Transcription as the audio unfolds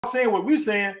saying what we're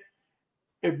saying.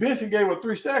 If Benson gave up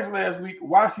 3 sacks last week,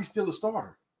 why is he still a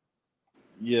starter?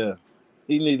 Yeah,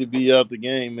 he need to be out the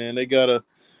game, man. They gotta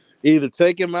either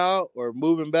take him out or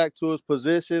move him back to his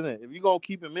position. And if you're gonna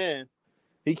keep him in,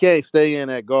 he can't stay in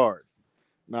at guard.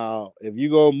 Now, if you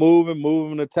go move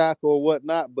him to tackle or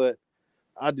whatnot, but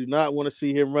I do not want to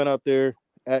see him run out there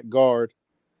at guard.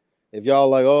 If y'all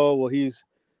like, oh well, his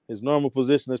normal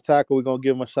position is tackle, we're gonna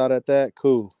give him a shot at that.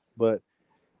 Cool, but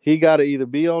he got to either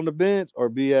be on the bench or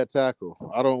be at tackle.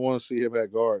 I don't want to see him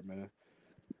at guard, man.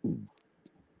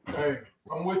 Hey,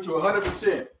 I'm with you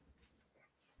 100%.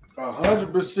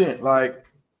 100%. Like,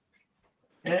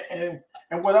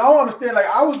 and what I don't understand, like,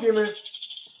 I was giving,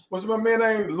 what's my man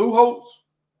named Lou Holtz?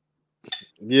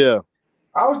 Yeah.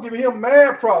 I was giving him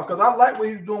mad props because I like what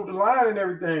he's doing with the line and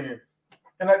everything.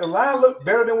 And like the line looked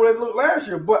better than what it looked last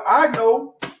year. But I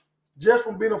know, just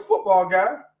from being a football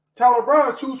guy, Tyler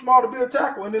Brown is too small to be a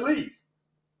tackle in the league.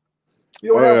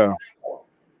 You know yeah.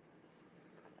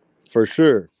 For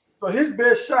sure. So his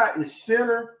best shot is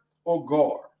center or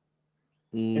guard.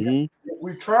 Mm-hmm. If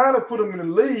we're trying to put him in the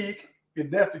league,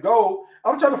 if that's the goal,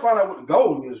 I'm trying to find out what the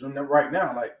goal is right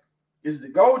now. Like, is the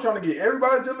goal trying to get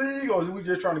everybody to the league, or is we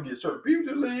just trying to get certain people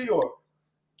to the league, or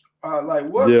like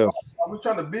what? Yeah. Are we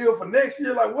trying to build for next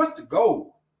year? Like, what's the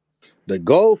goal? The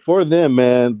goal for them,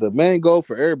 man, the main goal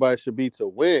for everybody should be to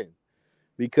win,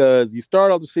 because you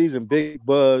start off the season big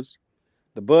buzz,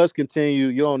 the buzz continue.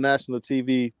 You're on national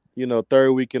TV,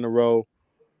 third week in a row.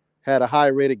 Had a high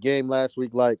rated game last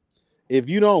week. Like, if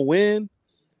you don't win,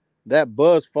 that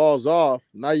buzz falls off.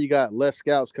 Now you got less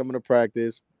scouts coming to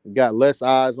practice. You got less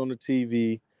eyes on the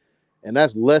TV, and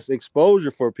that's less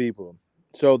exposure for people.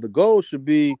 So the goal should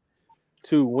be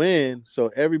to win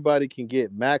so everybody can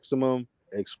get maximum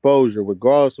exposure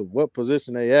regardless of what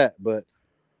position they at. But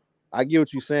I get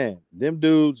what you're saying. Them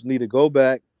dudes need to go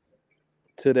back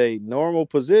to their normal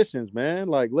positions, man.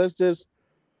 Like, let's just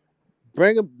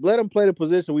let them play the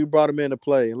position we brought them in to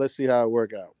play, and let's see how it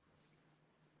work out.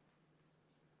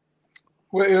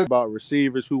 About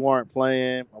receivers who aren't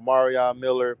playing, Amarion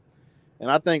Miller,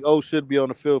 and I think O should be on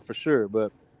the field for sure,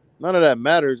 but none of that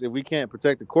matters if we can't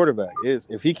protect the quarterback.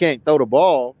 If he can't throw the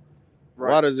ball,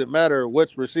 right, why does it matter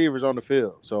which receivers on the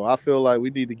field? So I feel like we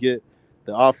need to get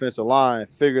the offensive line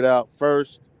figured out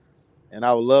first, and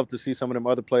I would love to see some of them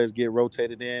other players get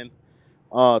rotated in.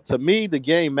 To me, the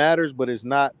game matters, but it's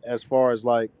not as far as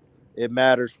like it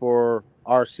matters for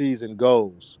our season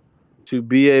goals. To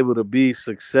be able to be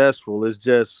successful is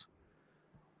just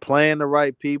playing the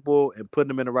right people and putting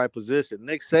them in the right position.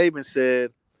 Nick Saban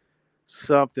said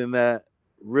something that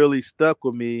really stuck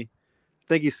with me. I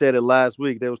think he said it last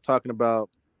week. They was talking about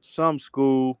some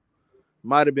school,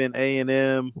 might have been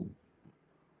A&M,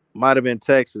 might have been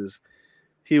Texas.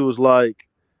 He was like,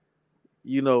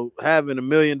 having $1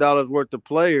 million worth of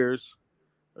players,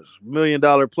 $1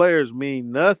 million players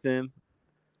mean nothing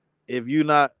if you're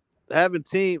not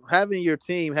having your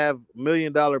team have $1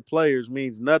 million players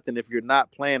means nothing if you're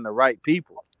not playing the right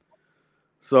people.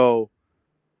 So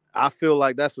I feel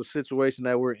like that's a situation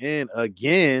that we're in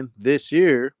again this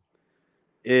year.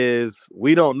 Is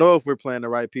we don't know if we're playing the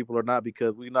right people or not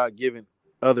because we're not giving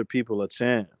other people a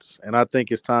chance, and I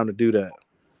think it's time to do that.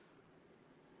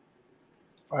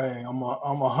 Hey, I'm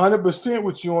 100%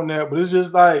 with you on that, but it's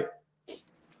just like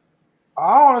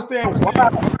I don't understand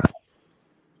why.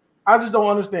 I just don't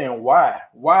understand why.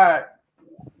 Why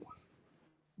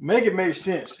make it make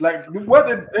sense? Like, what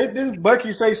did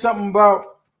Bucky say something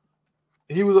about?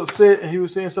 He was upset and he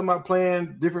was saying something about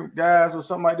playing different guys or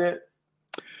something like that.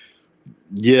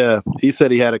 Yeah, he said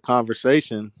he had a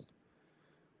conversation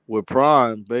with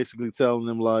Prime, basically telling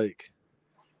him like,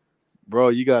 bro,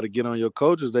 you got to get on your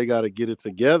coaches. They got to get it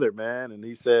together, man. And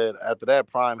he said after that,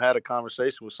 Prime had a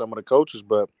conversation with some of the coaches,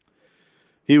 but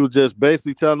he was just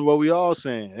basically telling them what we all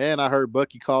saying. And I heard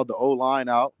Bucky called the O-line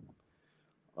out,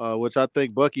 which I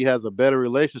think Bucky has a better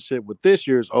relationship with this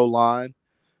year's O-line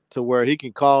to where he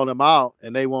can call them out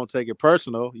and they won't take it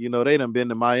personal. They done been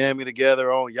to Miami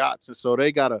together on yachts, and so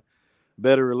they got a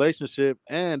better relationship,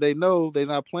 and they know they're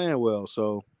not playing well.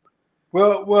 So,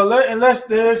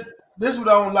 this is what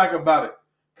I don't like about it,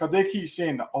 because they keep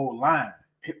saying the O-line.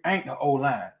 It ain't the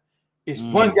O-line. It's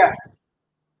one guy.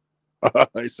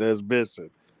 He says Benson.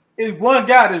 It's one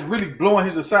guy that's really blowing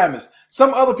his assignments.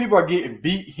 Some other people are getting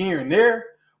beat here and there,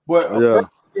 but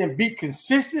getting beat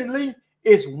consistently,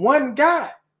 it's one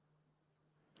guy.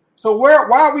 So why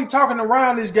are we talking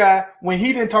around this guy when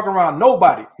he didn't talk around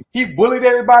nobody? He bullied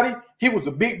everybody. He was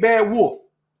the big bad wolf.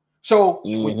 So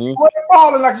when you're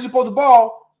balling like you're supposed to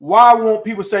ball, why won't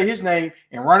people say his name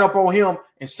and run up on him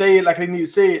and say it like they need to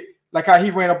say it, like how he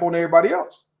ran up on everybody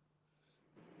else?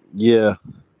 Yeah.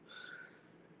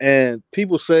 And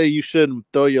people say you shouldn't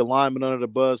throw your lineman under the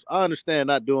bus. I understand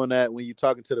not doing that when you're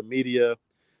talking to the media.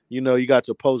 You know, you got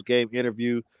your post-game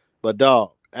interview. But,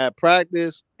 dog, at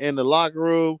practice, in the locker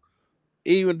room,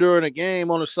 even during a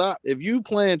game on the side, if you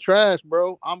playing trash,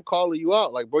 bro, I'm calling you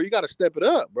out. Like, bro, you got to step it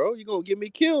up, bro. You're going to get me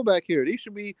killed back here. They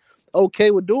should be okay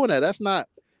with doing that. That's not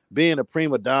being a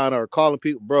prima donna or calling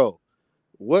people. Bro,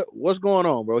 what's going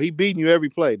on, bro? He beating you every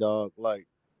play, dog. Like,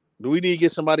 do we need to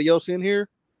get somebody else in here?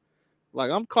 Like,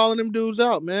 I'm calling them dudes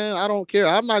out, man. I don't care.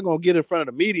 I'm not going to get in front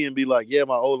of the media and be like, yeah,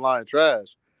 my old line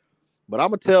trash. But I'm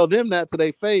going to tell them that to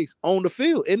their face on the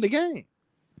field, in the game.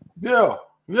 Yeah,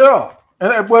 yeah.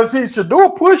 And see,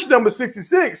 Shedeur pushed number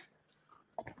 66.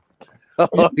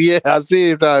 Oh, yeah, I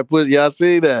see him trying to push. Yeah, I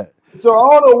see that. So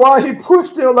I don't know why he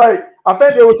pushed him. Like, I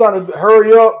think they were trying to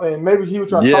hurry up, and maybe he was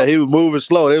trying to talk. He was moving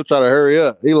slow. They were trying to hurry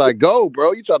up. He like, go,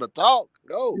 bro. You trying to talk.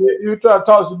 Go. You try to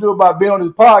talk to Shedeur about being on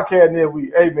his podcast, and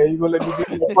then hey, man, you going to let me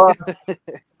do your podcast?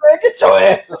 Man, get your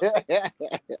ass up.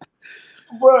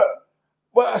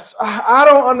 But I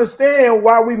don't understand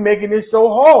why we making this so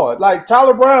hard. Like,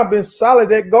 Tyler Brown been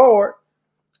solid at guard.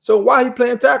 So why he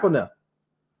playing tackle now?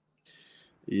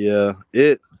 Yeah,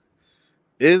 it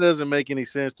doesn't make any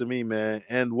sense to me, man.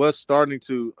 And what's starting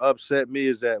to upset me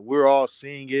is that we're all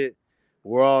seeing it.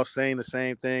 We're all saying the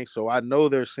same thing. So I know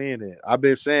they're seeing it. I've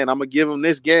been saying I'm going to give them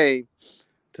this game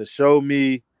to show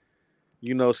me,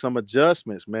 you know, some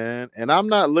adjustments, man. And I'm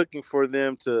not looking for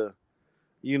them to,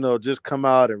 you know, just come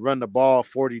out and run the ball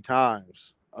 40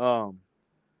 times.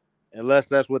 Unless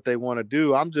that's what they want to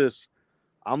do.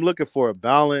 I'm looking for a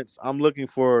balance. I'm looking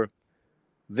for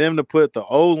them to put the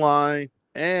O-line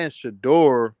and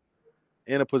Shedeur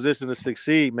in a position to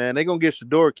succeed, man. They're going to get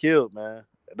Shedeur killed, man.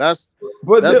 That's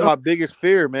my biggest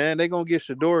fear, man. They're going to get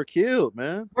Shedeur killed,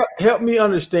 man. Help me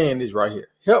understand this right here.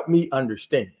 Help me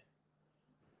understand.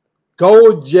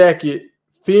 Gold jacket,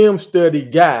 film study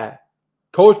guy,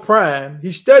 Coach Prime,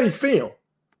 he studied film.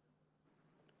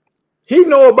 He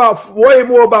know about way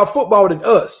more about football than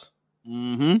us.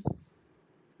 Mm-hmm.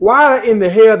 Why in the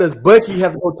hell does Bucky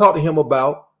have to go talk to him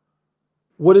about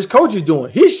what his coach is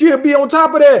doing? He should be on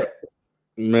top of that.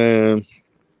 Man,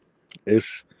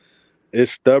 it's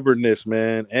stubbornness,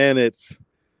 man. And it's,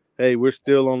 hey, we're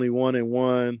still only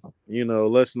 1-1. You know,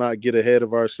 let's not get ahead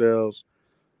of ourselves.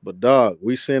 But, dog,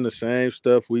 we seeing the same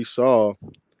stuff we saw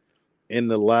in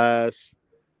the last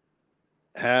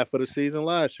half of the season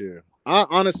last year. I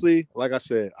honestly, like I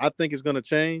said, I think it's going to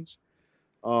change.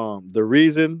 The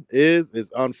reason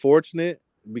is unfortunate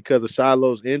because of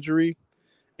Shiloh's injury.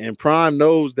 And Prime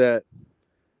knows that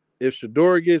if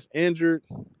Shedeur gets injured,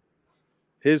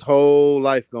 his whole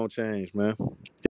life going to change, man.